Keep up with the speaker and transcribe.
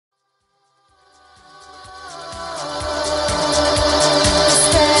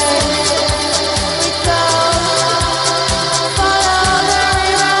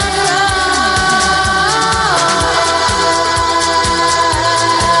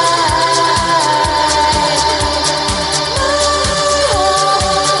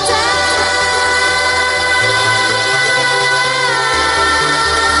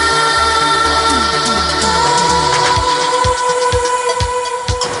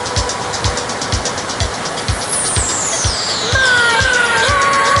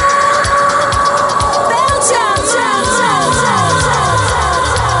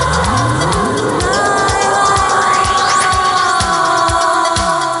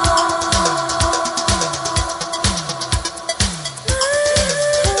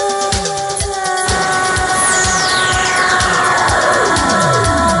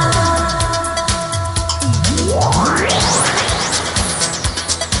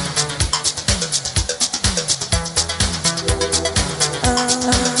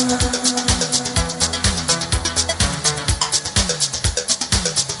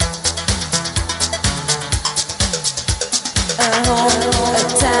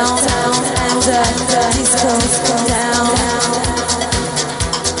disco down.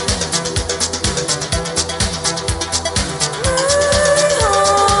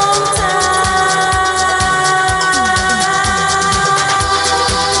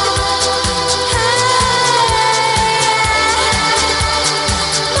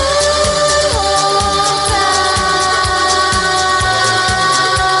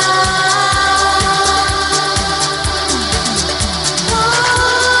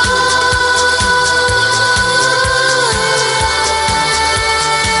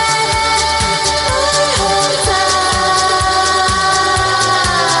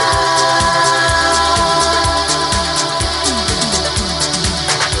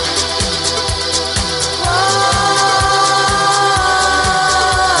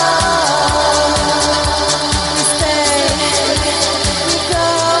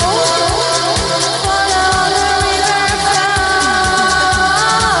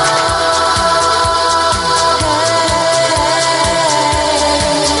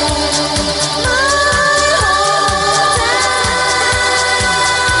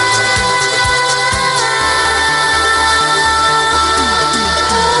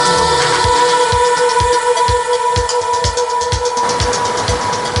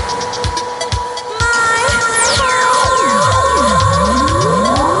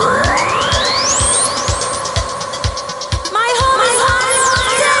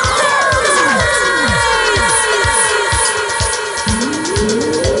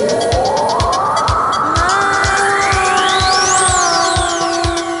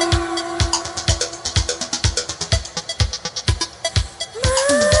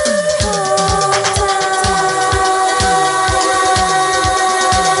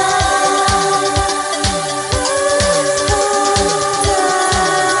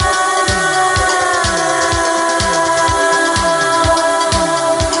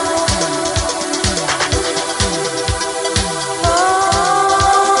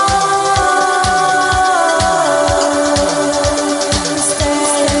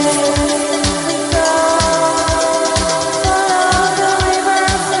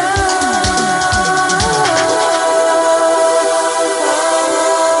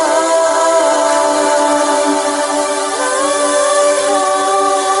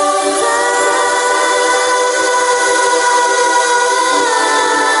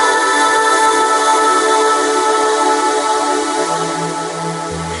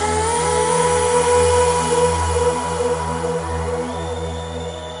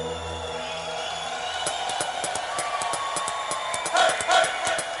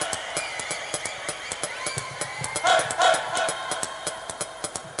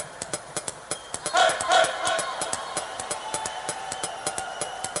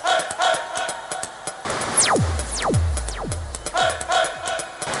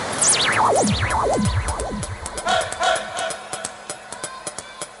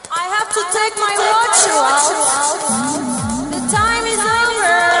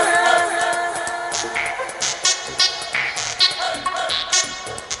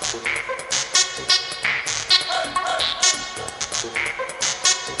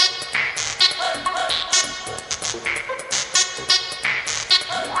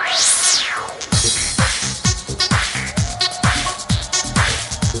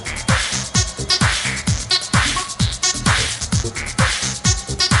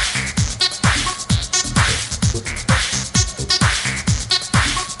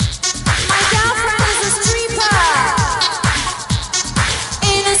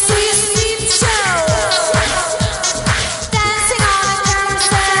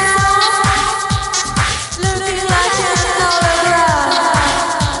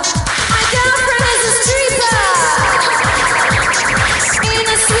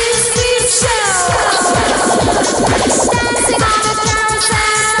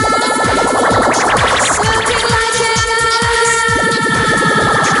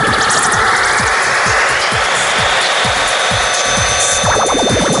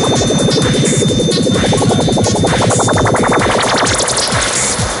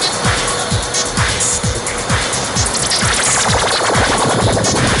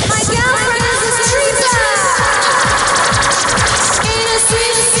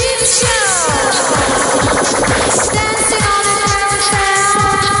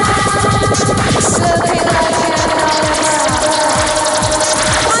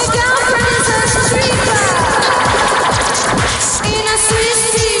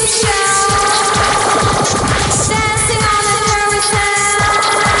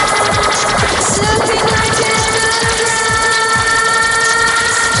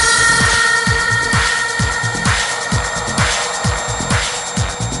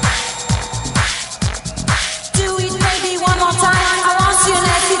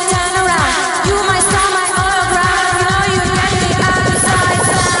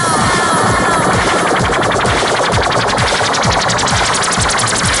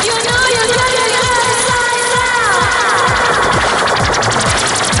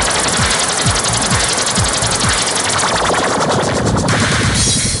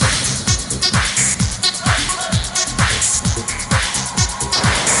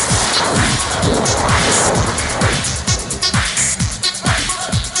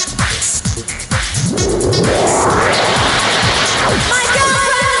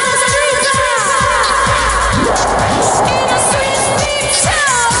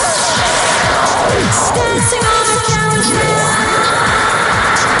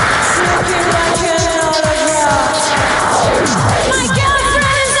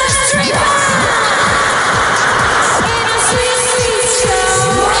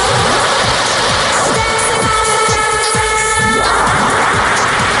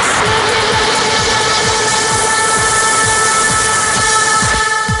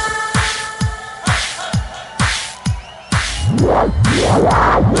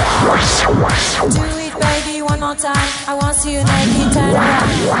 it, baby, one more time. I want to see you naked, turn around.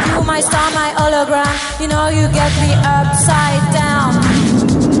 You my star, my hologram. You know you get me upside down.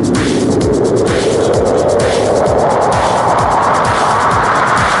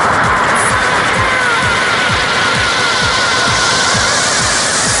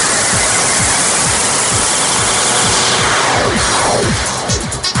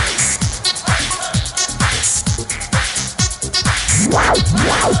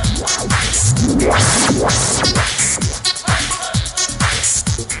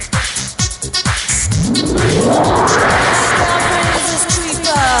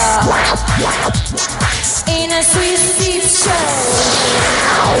 In a sweet, sweet show,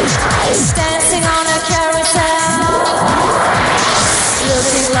 dancing on a carousel,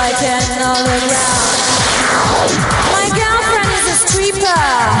 looking like an all around. My girlfriend is a stripper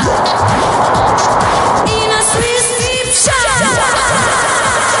in a sweet, sweet show,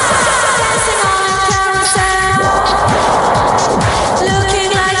 dancing on a carousel,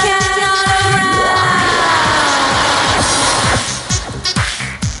 looking like an all around.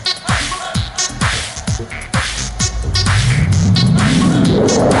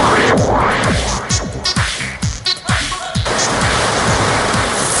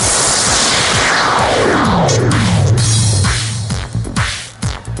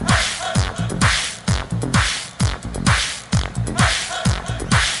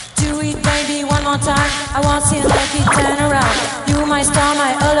 Time. I want to see you naked, turn around. You my star,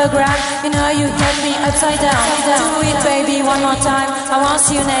 my hologram. You know you get me upside down. Do it, baby, one more time. I want to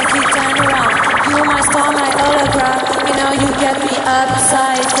see you naked, turn around. You my star, my hologram. You know you get me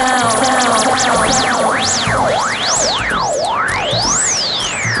upside down.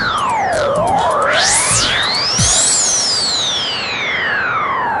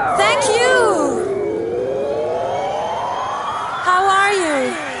 Thank you. How are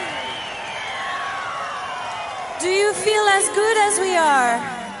you? Do you feel as good as we are?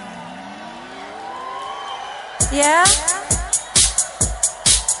 Yeah?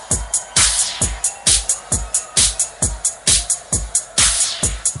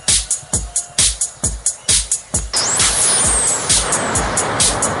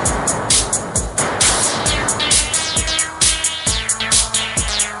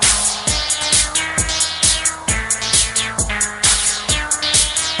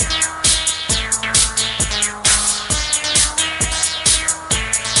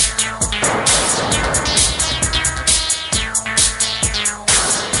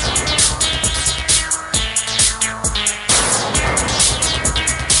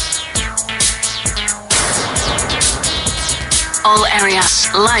 All areas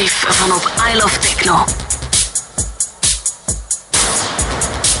live vanop I Love Techno.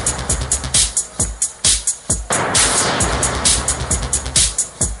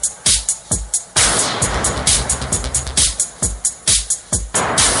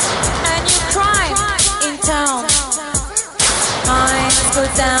 And you cry in town. Minds go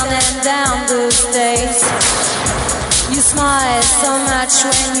down and down those days. You smile so much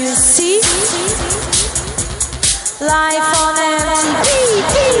when you see life on MTV.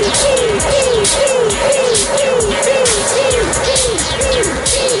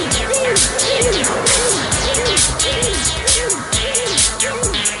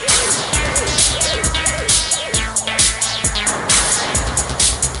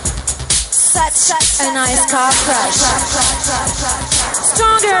 Such a nice car crash,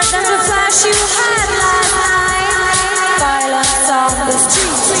 stronger than the flash you had last night. Violence on the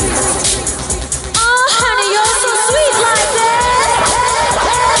street. Oh honey, you're so sweet like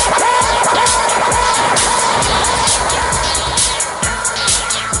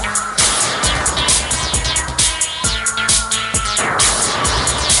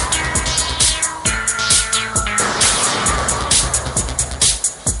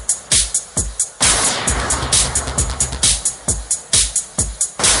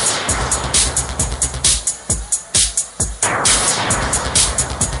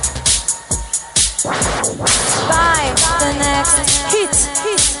the next hit.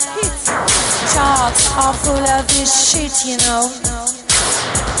 Charts are full of this shit, you know.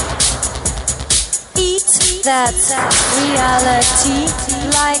 Eat that reality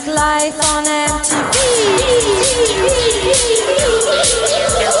like life on MTV.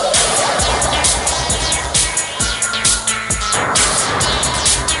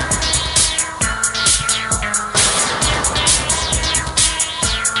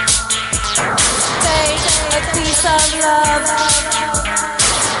 Of love,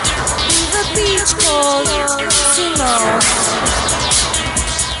 the beach called Simone.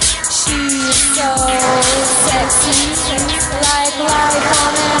 She so sexy, like life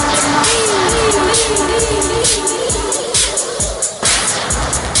on MTV.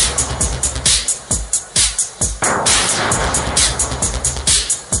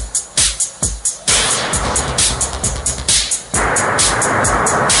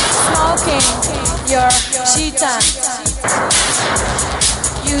 Your Kittin.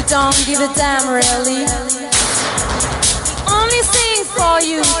 You don't give a damn really. Only thing for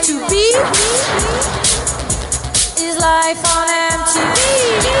you to be is life on MTV.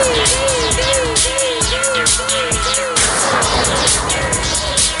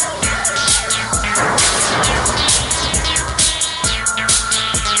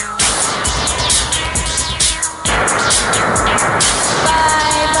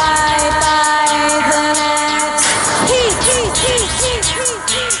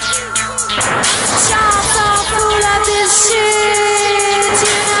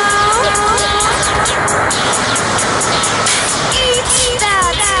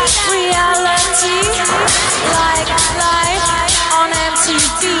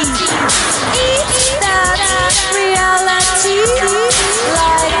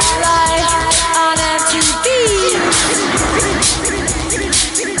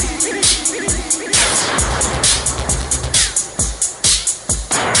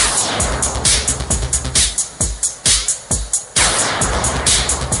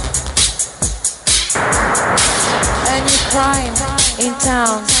 Crime in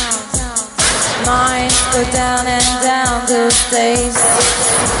town, minds go down and down those days.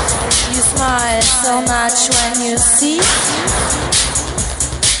 You smile so much when you see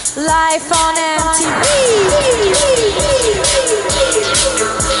life on MTV.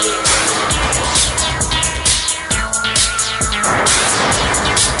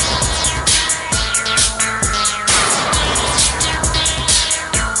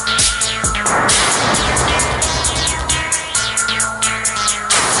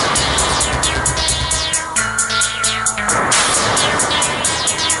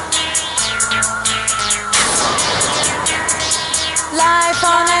 Life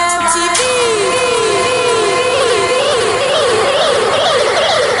on MTV.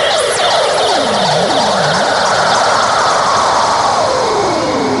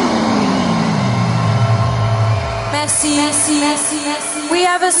 Merci. We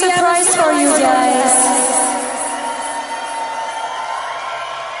have a surprise for you guys.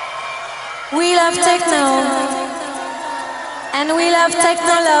 We love techno, and we love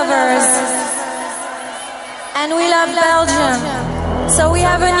techno lovers, and we love Belgium. So we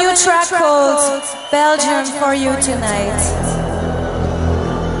have a new track called Belgium for you tonight.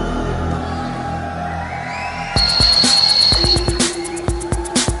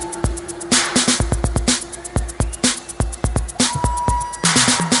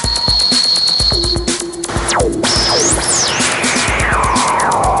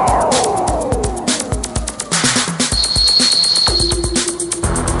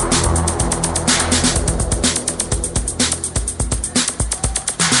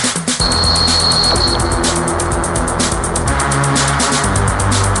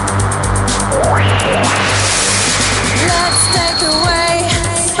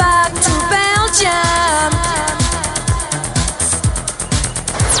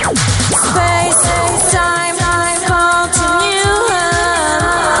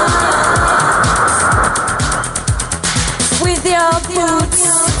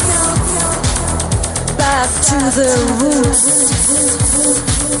 Back to the roots.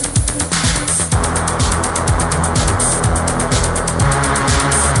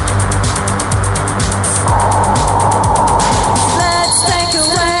 Let's take a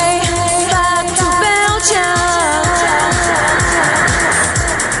way back to Belgium.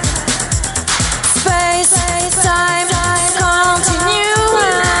 Space, time,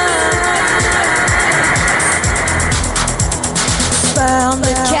 continuum. Burn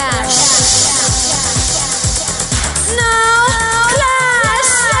the cash. No clash.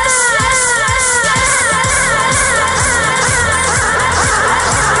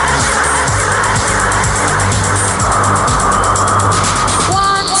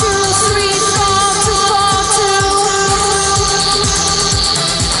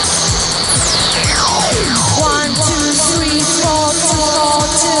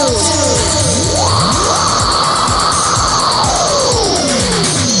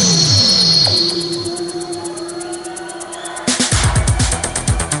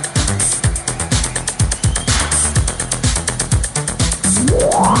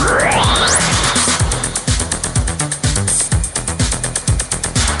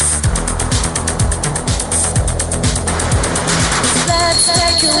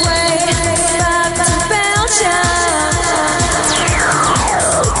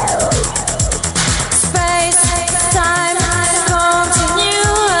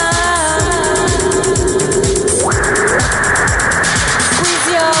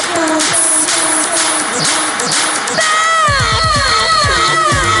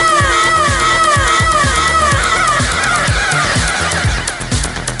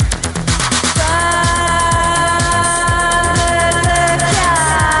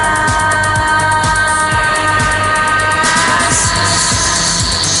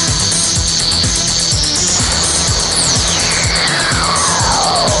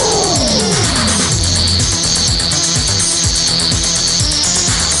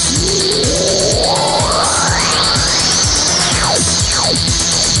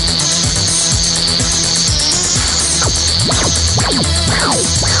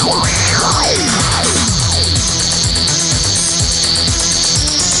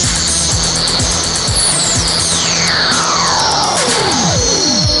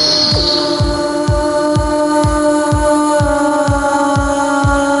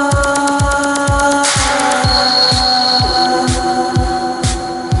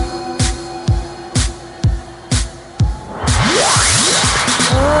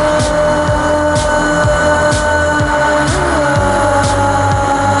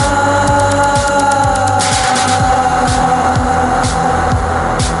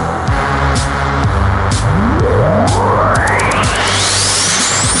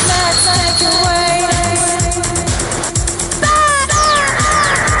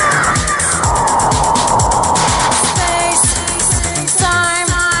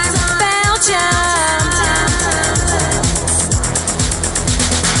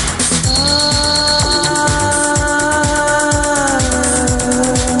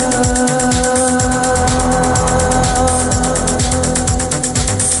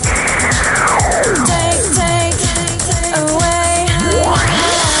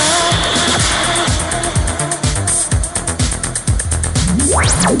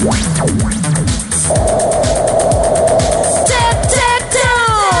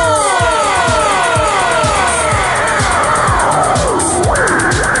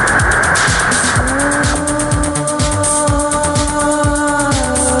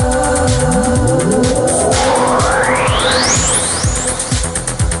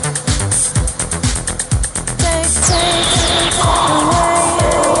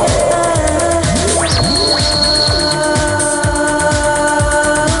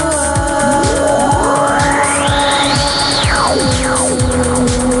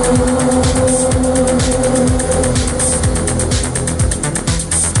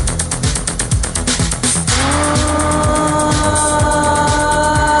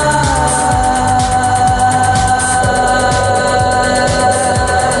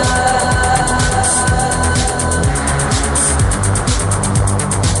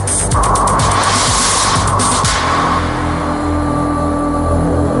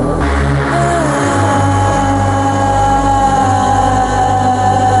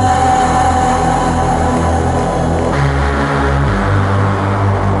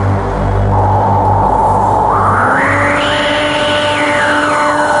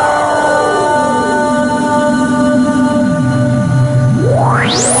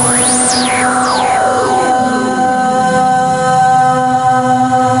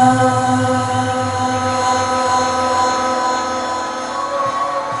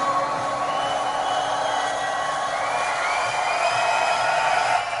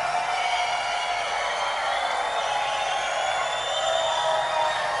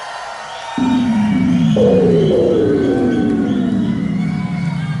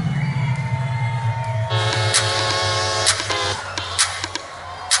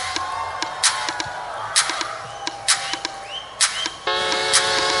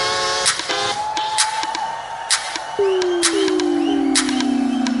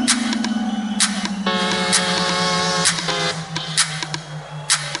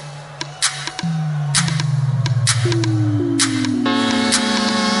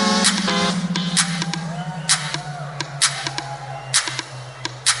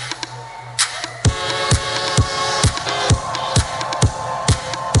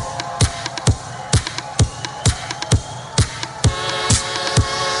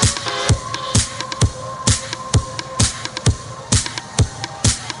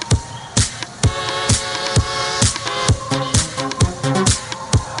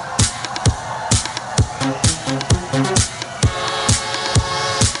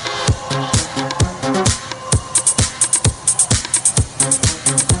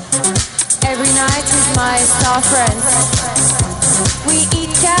 star friends. We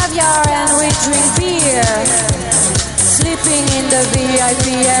eat caviar and we drink beer, sleeping in the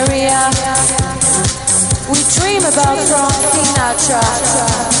VIP area. We dream about Frank Sinatra.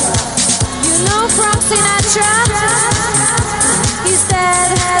 You know Frank Sinatra? He's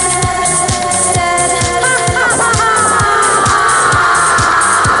dead, dead.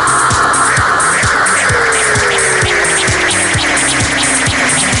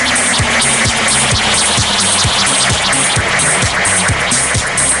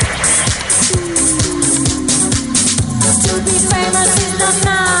 To be famous is not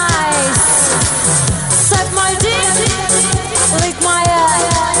nice. Suck my dick, lick my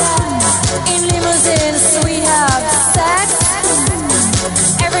ass. In limousines we have sex.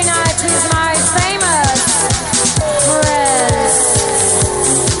 Every night with my famous friends.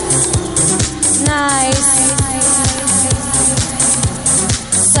 Nice.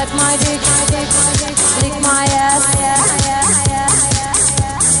 Suck my dick, lick my ass.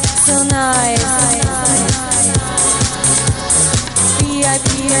 So nice. VIP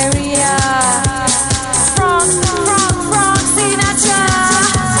area. Frank Sinatra.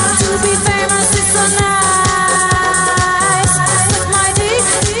 To be famous is so nice. Suck my dick,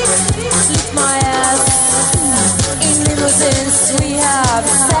 lick my ass. In limousines we have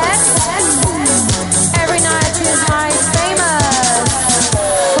sex. Every night with my famous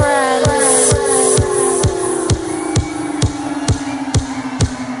friends.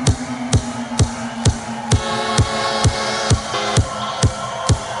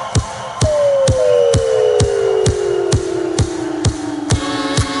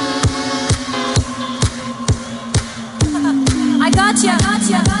 I gotcha.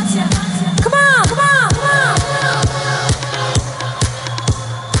 Come on, come on, come on.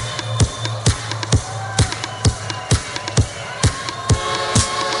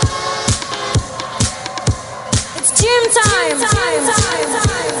 It's gym time.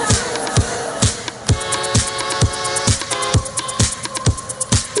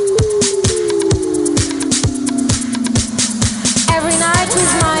 Every night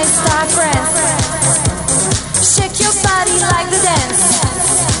with my star friends. Shake your body like the dance.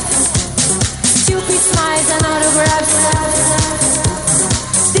 Stupid smiles and autographs.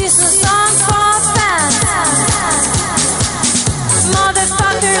 This is a song for fans.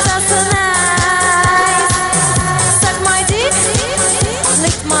 Motherfuckers are so nice. Suck my dick,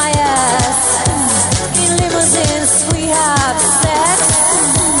 lick my ass. In limousines we have sex.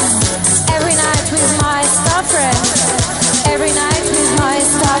 Every night with my star friends. Every night with my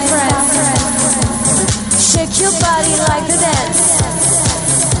star friends. Shake your body like the dance.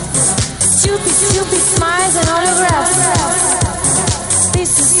 Stupid smiles and autographs. This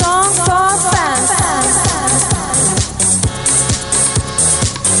is a song for fans.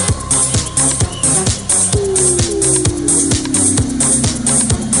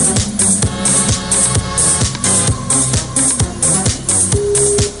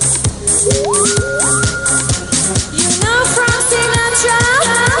 You know Frank Sinatra?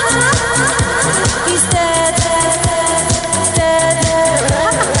 He's dead, dead, dead.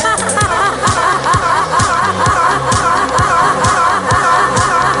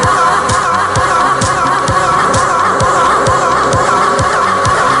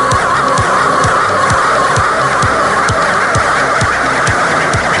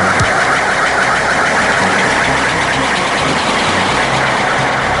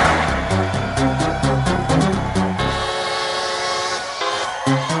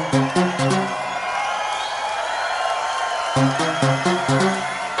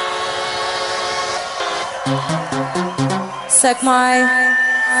 Suck my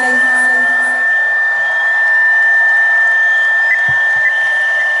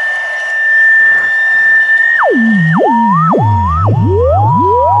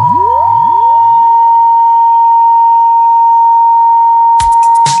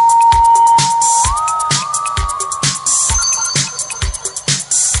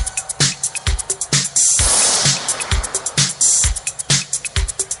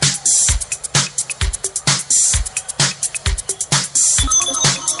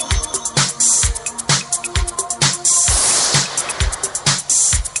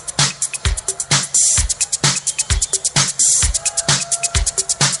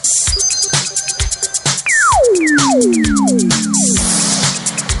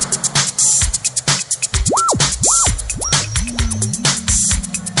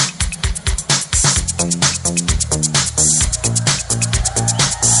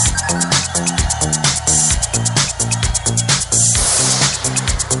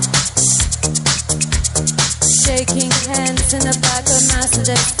in the back of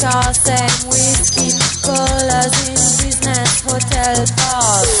Mercedes car, same whiskey, colas in business hotel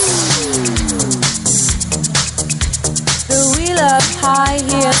bars. The wheel up high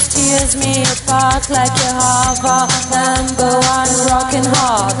here tears me apart like you have a #1 rockin'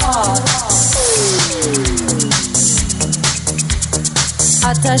 heart.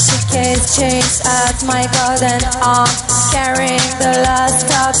 Attaché case changed at my golden arm, carrying the last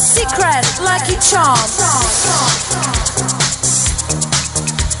top secret lucky charm.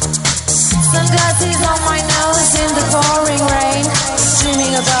 Sunglasses on my nose in the pouring rain,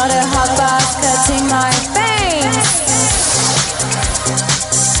 dreaming about a hot bath cutting my veins.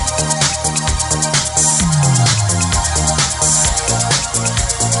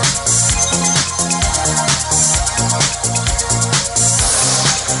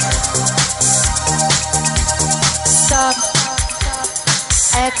 Stop,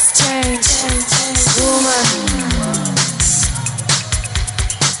 exchange, woman.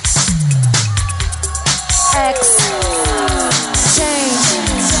 Exchange, change.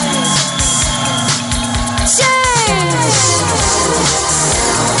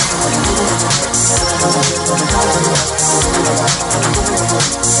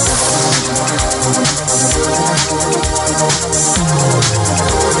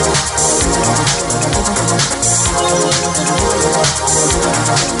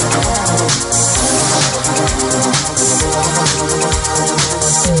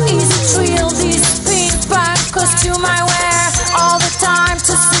 Is it real, this pink back costume I wear all the time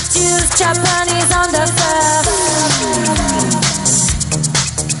to seduce Japanese underwear?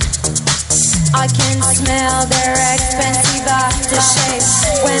 I can smell their expensive aftershave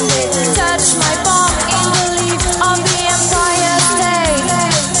when they touch my palm in the leaf of the Empire State.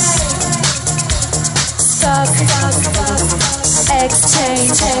 Stop,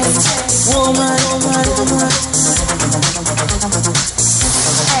 exchange, woman.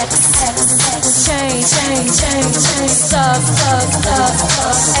 Exchange, stop, exchange,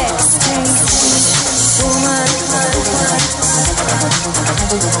 woman.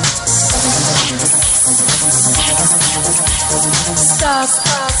 Stop,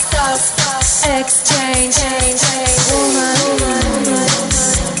 exchange, woman.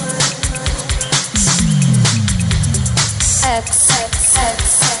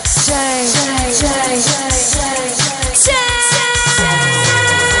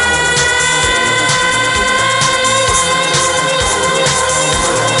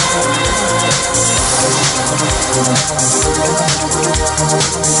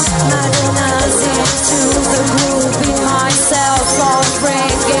 Madonna's into the groove, be myself, all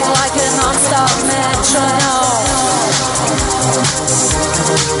ringing like a non-stop metronome.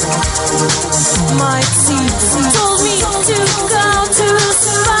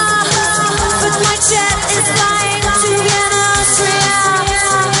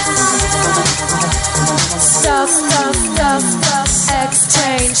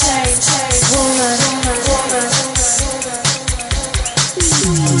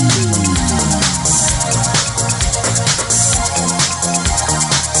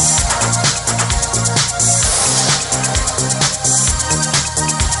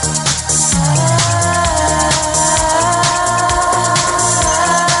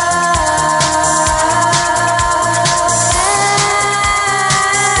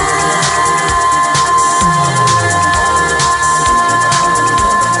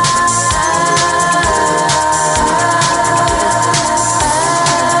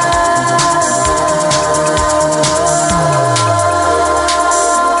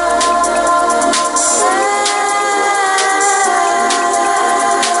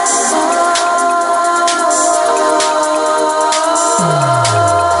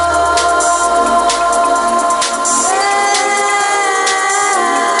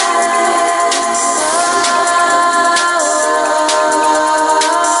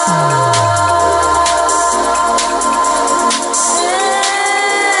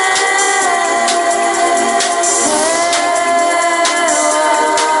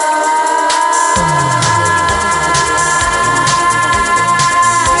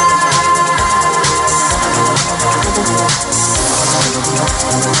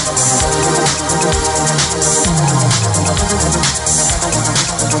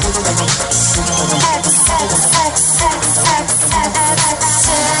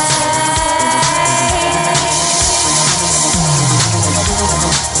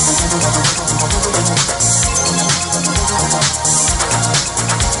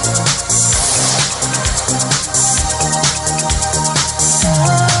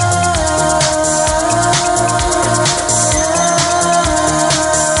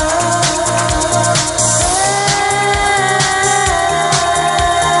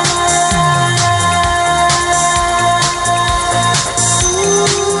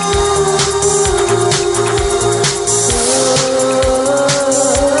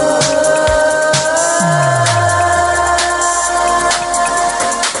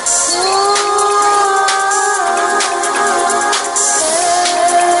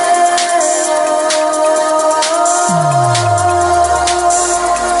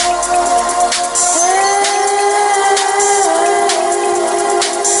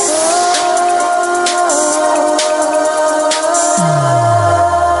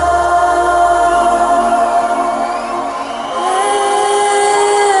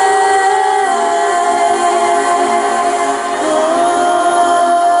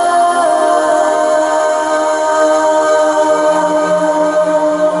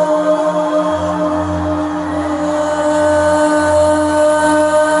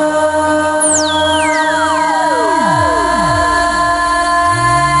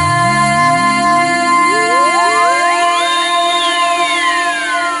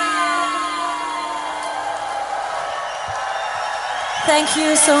 Thank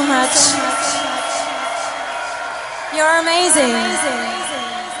you so much. You're amazing.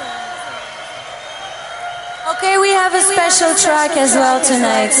 Okay, we have a special track as well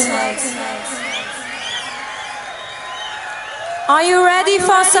tonight. Are you ready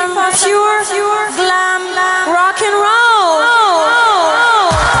for some pure glam rock and roll?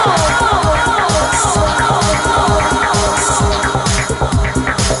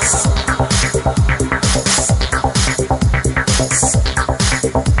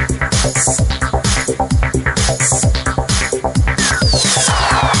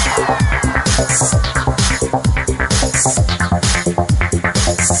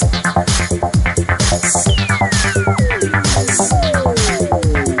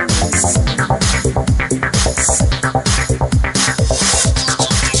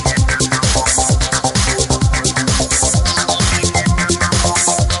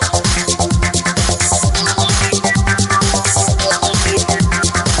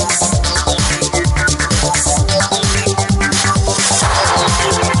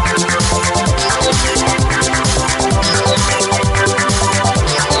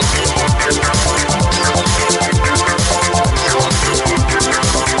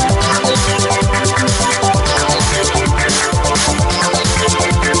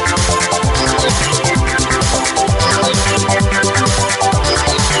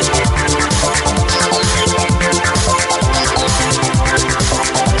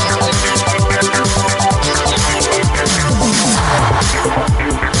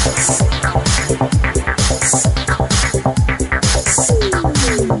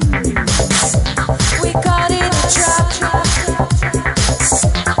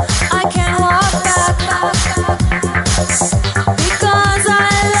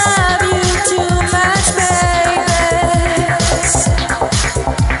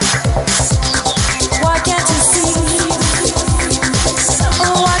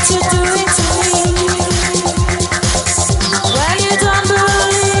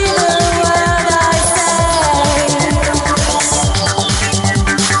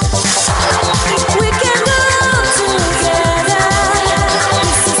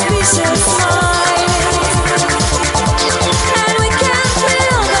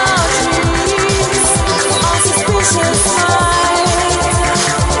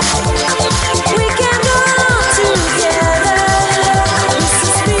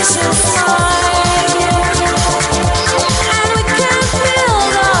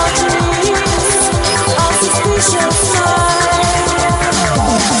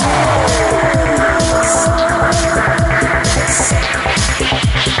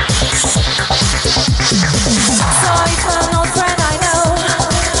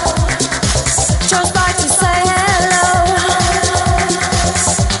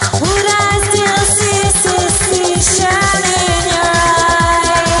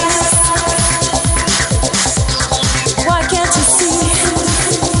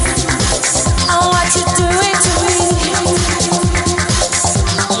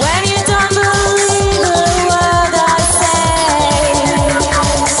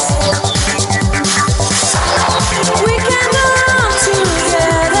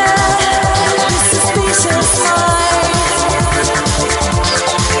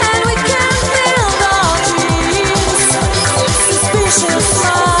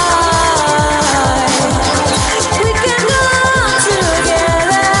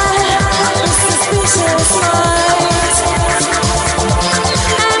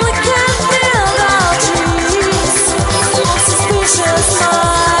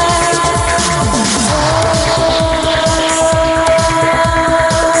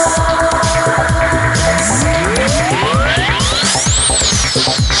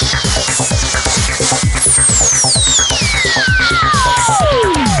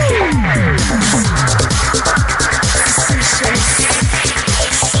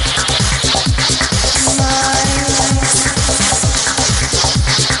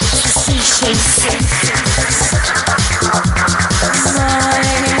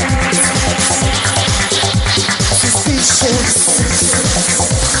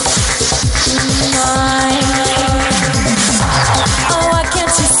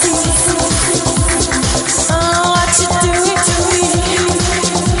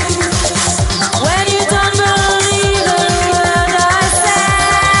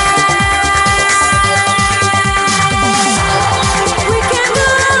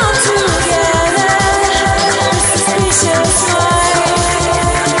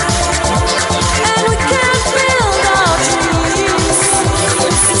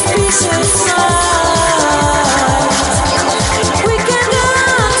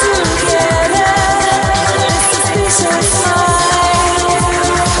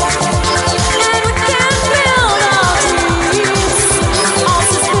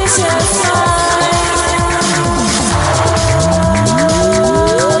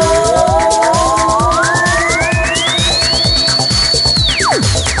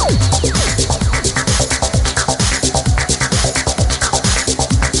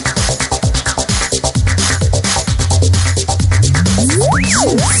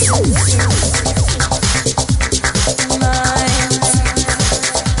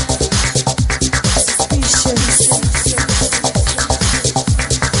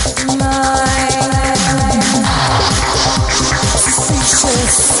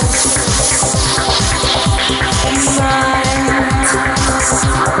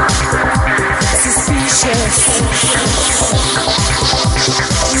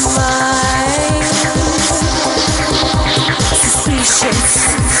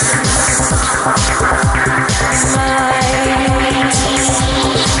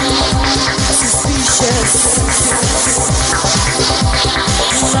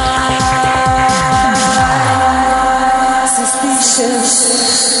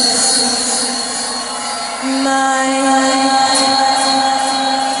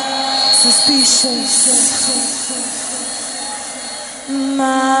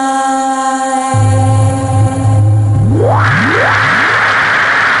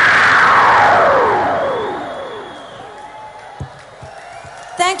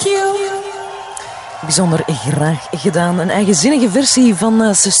 Thank you. Bijzonder graag gedaan. Een eigenzinnige versie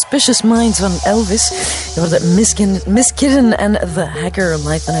van Suspicious Minds van Elvis. Je hoorde Miss Kittin en The Hacker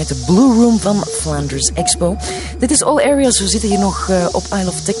live vanuit de Blue Room van Flanders Expo. Dit is All Areas. We zitten hier nog op Isle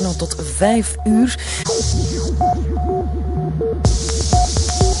of Techno tot 5 uur.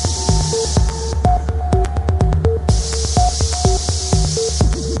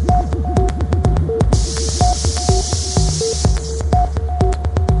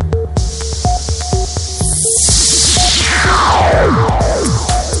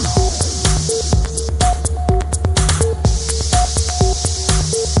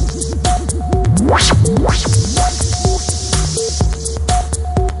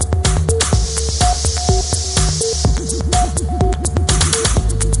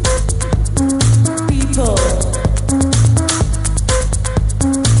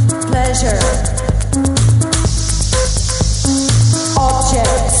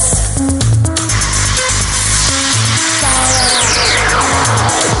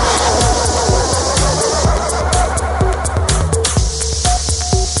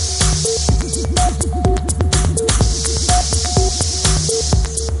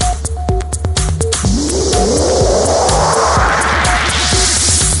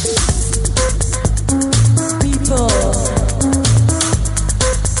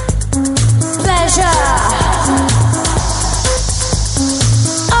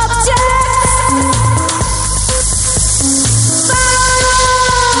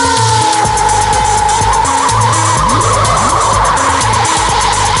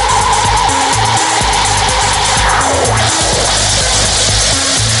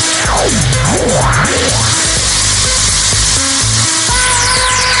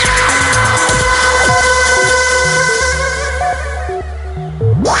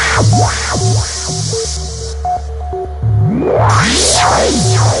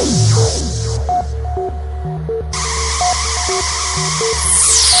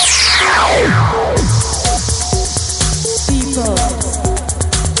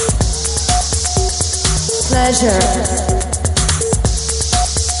 Pleasure.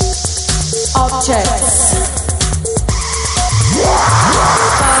 Object.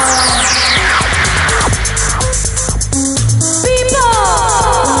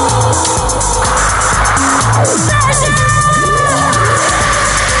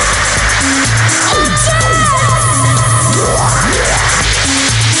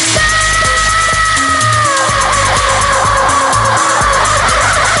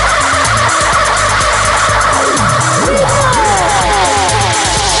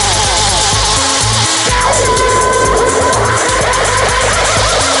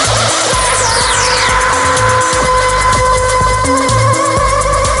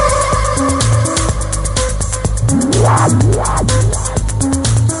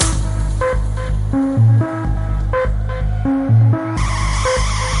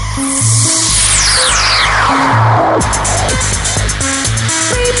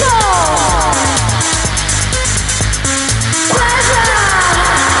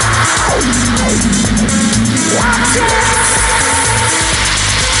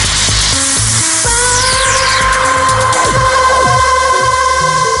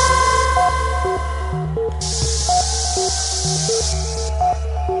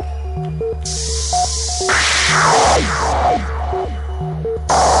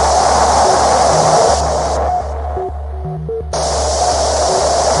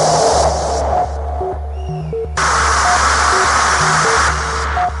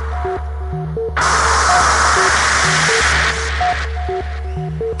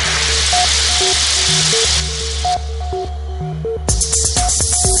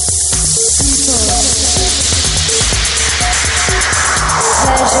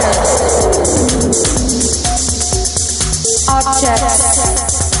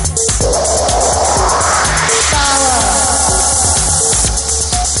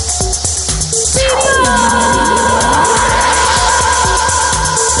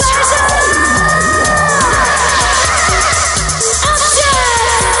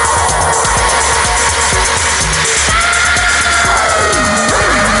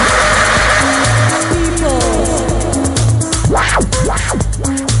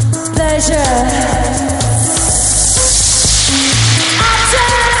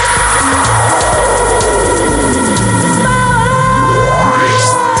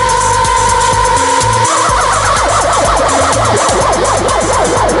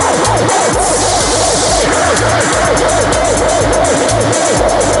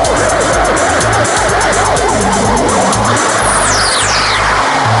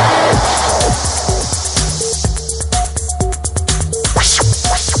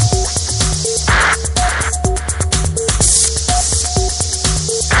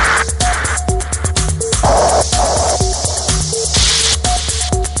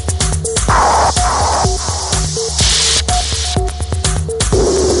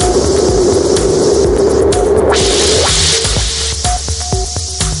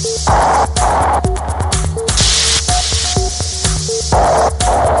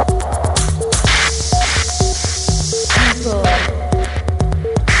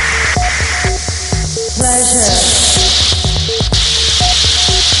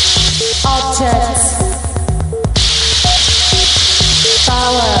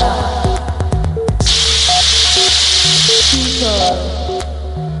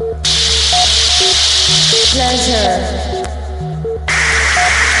 pleasure.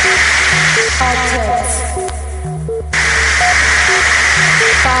 Objects.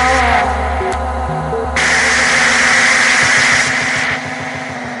 Power.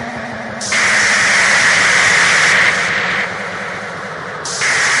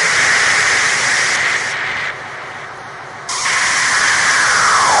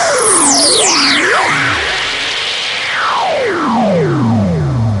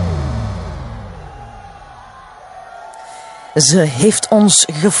 Ze heeft ons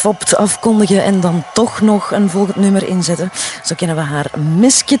gefopt afkondigen en dan toch nog een volgend nummer inzetten. Zo kennen we haar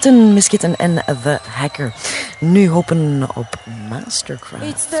Miss Kittin en The Hacker. Nu hopen op Mastercraft.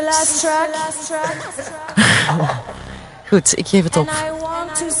 It's the last track. Goed, ik geef het op. And I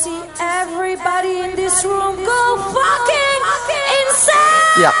want to see everybody in this room go fucking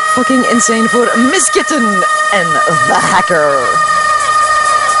insane! Ja, fucking insane voor Miss Kittin en The Hacker.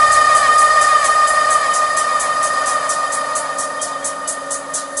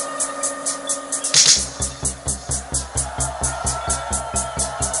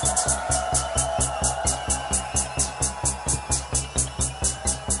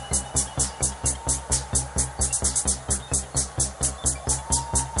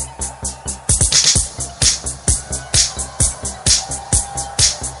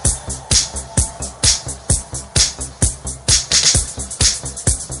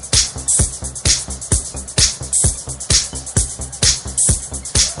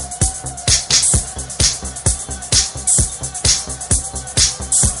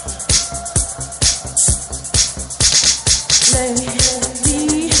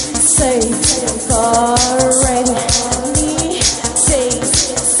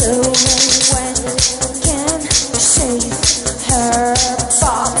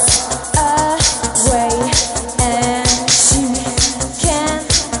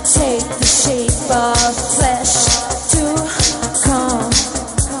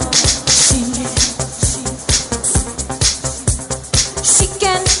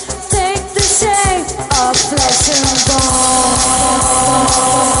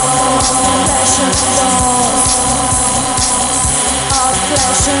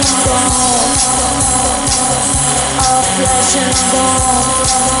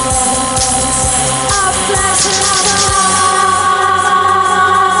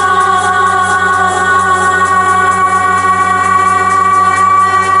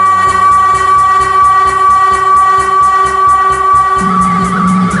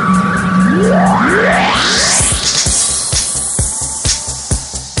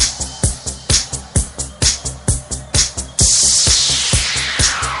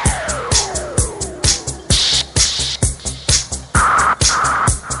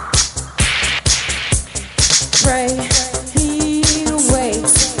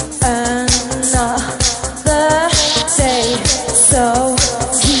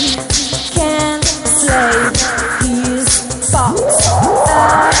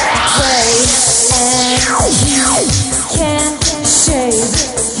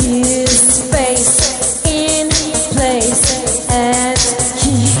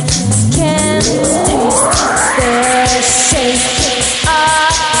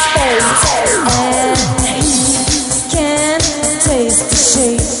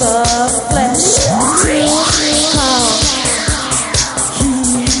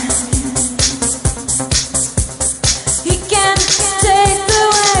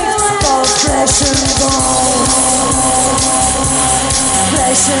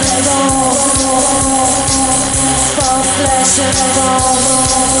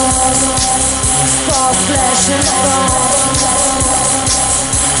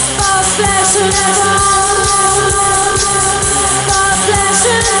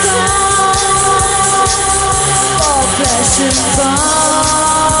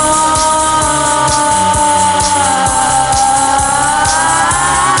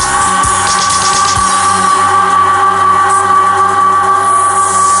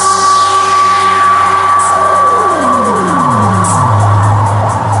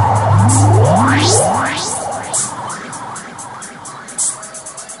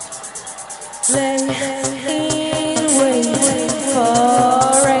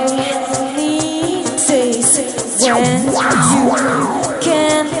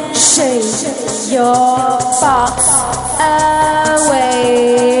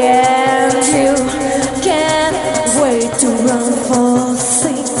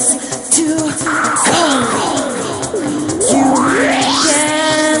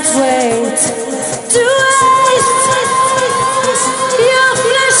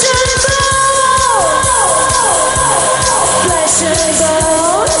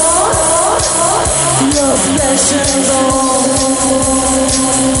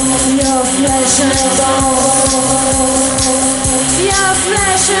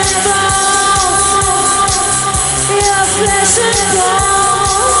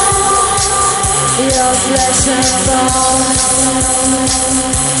 flesh and bone.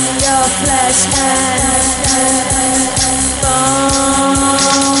 Your flesh